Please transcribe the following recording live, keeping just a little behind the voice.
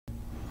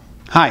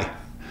Hi,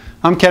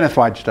 I'm Kenneth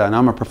WAJDA, and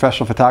I'm a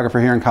professional photographer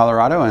here in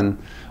Colorado, and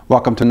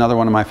welcome to another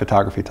one of my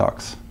photography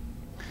talks.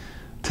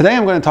 Today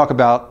I'm going to talk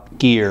about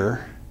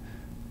gear,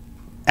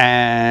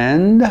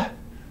 and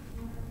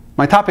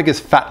my topic is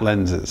fat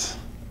lenses.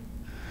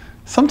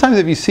 Sometimes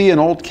if you see an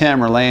old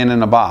camera laying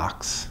in a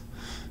box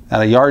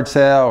at a yard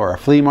sale or a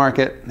flea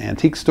market, an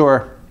antique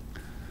store,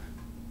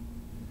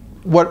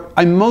 what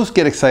I most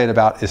get excited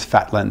about is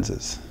fat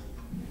lenses.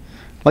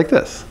 Like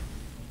this.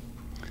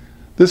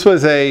 This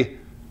is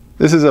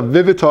a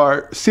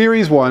Vivitar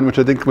Series 1, which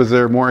I think was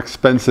their more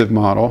expensive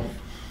model.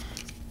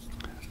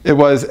 It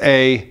was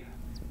it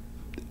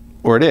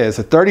is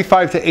a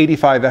 35 to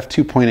 85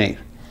 f2.8.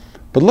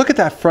 But look at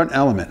that front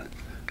element.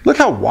 Look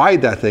how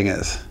wide that thing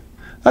is.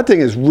 That thing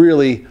is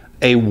really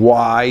a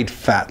wide,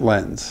 fat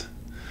lens.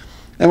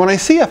 And when I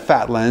see a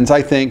fat lens,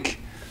 I think,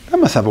 that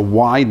must have a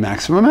wide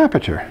maximum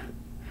aperture.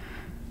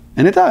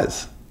 And it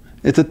does.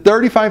 It's a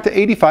 35 to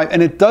 85,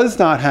 and it does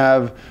not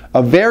have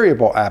a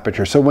variable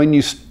aperture. So when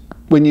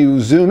you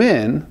zoom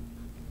in,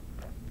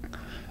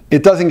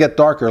 it doesn't get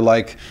darker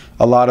like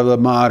a lot of the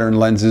modern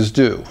lenses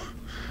do.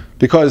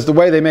 Because the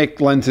way they make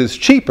lenses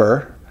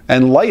cheaper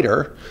and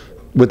lighter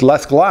with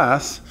less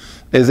glass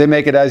is they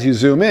make it as you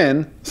zoom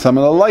in, some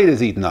of the light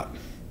is eaten up.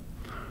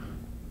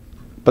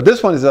 But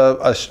this one is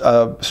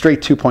a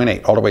straight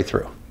 2.8 all the way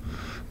through.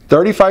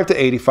 35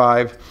 to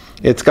 85.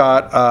 It's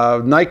got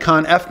a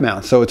Nikon F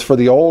mount, so it's for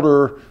the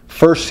older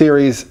first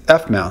series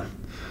F mount.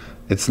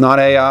 It's not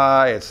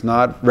AI, it's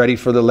not ready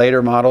for the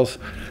later models.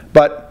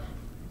 But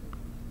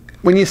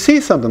when you see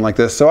something like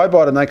this, so I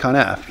bought a Nikon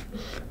F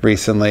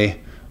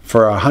recently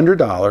for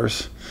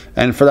 $100.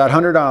 And for that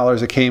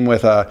 $100, it came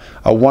with a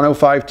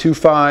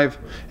 105-25,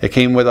 it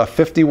came with a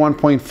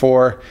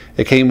 51.4,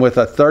 it came with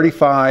a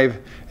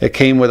 35, it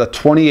came with a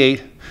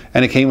 28,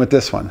 and it came with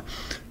this one.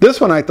 This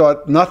one I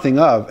thought nothing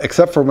of,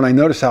 except for when I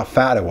noticed how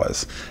fat it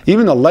was.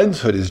 Even the lens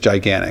hood is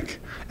gigantic.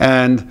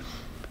 And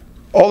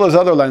all those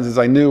other lenses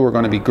I knew were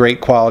going to be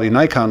great quality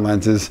Nikon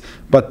lenses,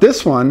 but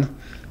this one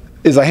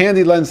is a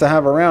handy lens to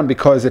have around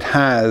because it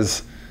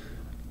has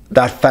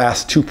that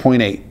fast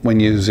 2.8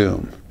 when you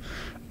zoom.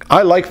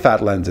 I like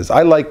fat lenses.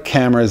 I like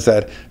cameras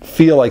that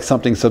feel like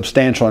something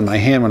substantial in my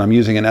hand when I'm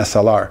using an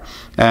SLR.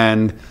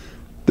 And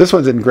this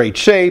one's in great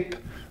shape.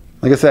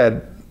 Like I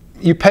said,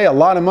 you pay a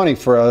lot of money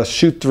for a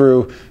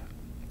shoot-through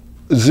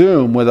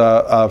zoom with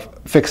a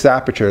fixed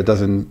aperture. It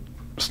doesn't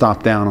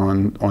stop down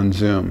on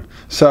zoom.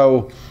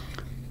 So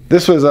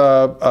this was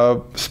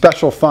a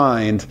special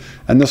find,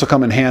 and this will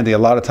come in handy a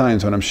lot of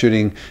times when I'm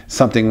shooting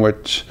something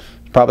which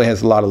probably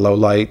has a lot of low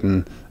light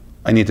and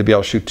I need to be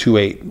able to shoot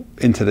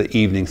 2.8 into the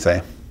evening,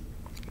 say.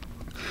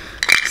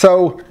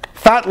 So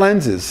fat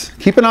lenses,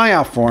 keep an eye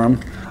out for them.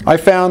 I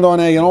found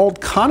on an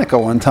old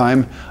Konica one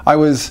time, I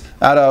was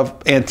at an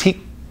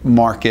antique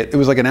market. It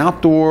was like an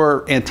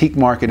outdoor antique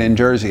market in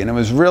Jersey, and it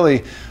was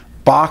really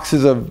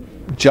boxes of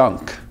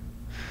junk.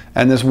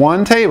 And this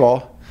one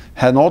table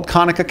had an old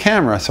Konica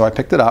camera, so I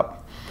picked it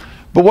up.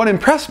 But what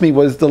impressed me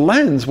was the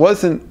lens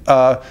wasn't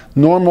a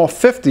normal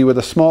 50 with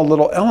a small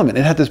little element.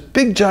 It had this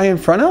big giant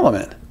front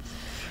element.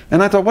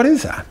 And I thought, what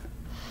is that?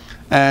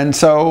 And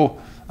so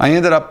I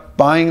ended up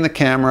buying the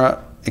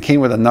camera. It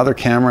came with another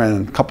camera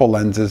and a couple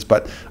lenses,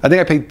 but I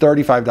think I paid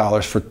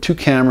 $35 for 2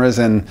 cameras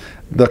and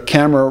the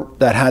camera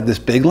that had this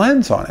big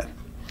lens on it.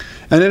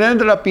 And it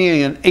ended up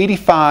being an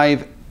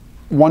 85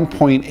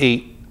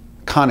 1.8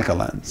 Konica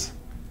lens.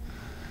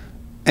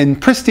 In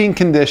pristine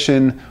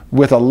condition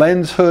with a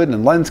lens hood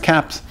and lens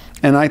caps.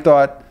 And I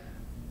thought,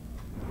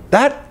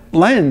 that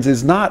lens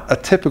is not a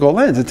typical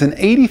lens. It's an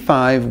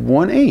 85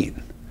 1.8.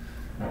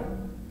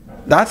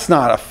 That's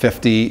not a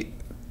 50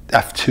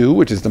 f2,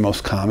 which is the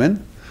most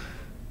common.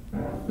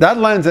 That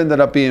lens ended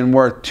up being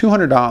worth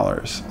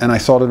 $200, and I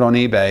sold it on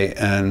eBay,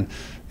 and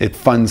it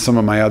funds some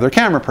of my other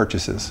camera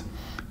purchases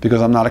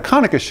because I'm not a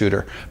Konica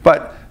shooter.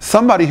 But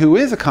somebody who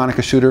is a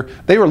Konica shooter,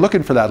 they were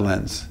looking for that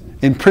lens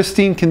in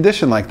pristine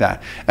condition like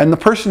that. And the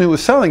person who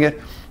was selling it,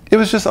 it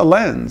was just a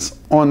lens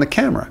on the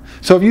camera.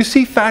 So if you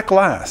see fat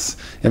glass,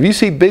 if you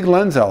see big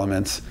lens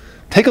elements,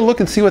 take a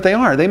look and see what they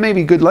are. They may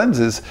be good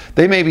lenses.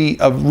 They may be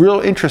of real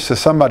interest to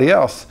somebody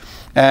else.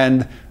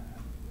 And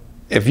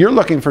if you're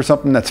looking for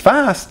something that's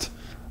fast,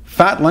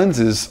 fat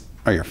lenses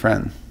are your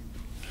friend.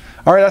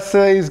 All right, that's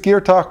today's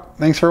gear talk.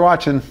 Thanks for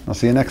watching. I'll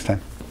see you next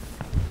time.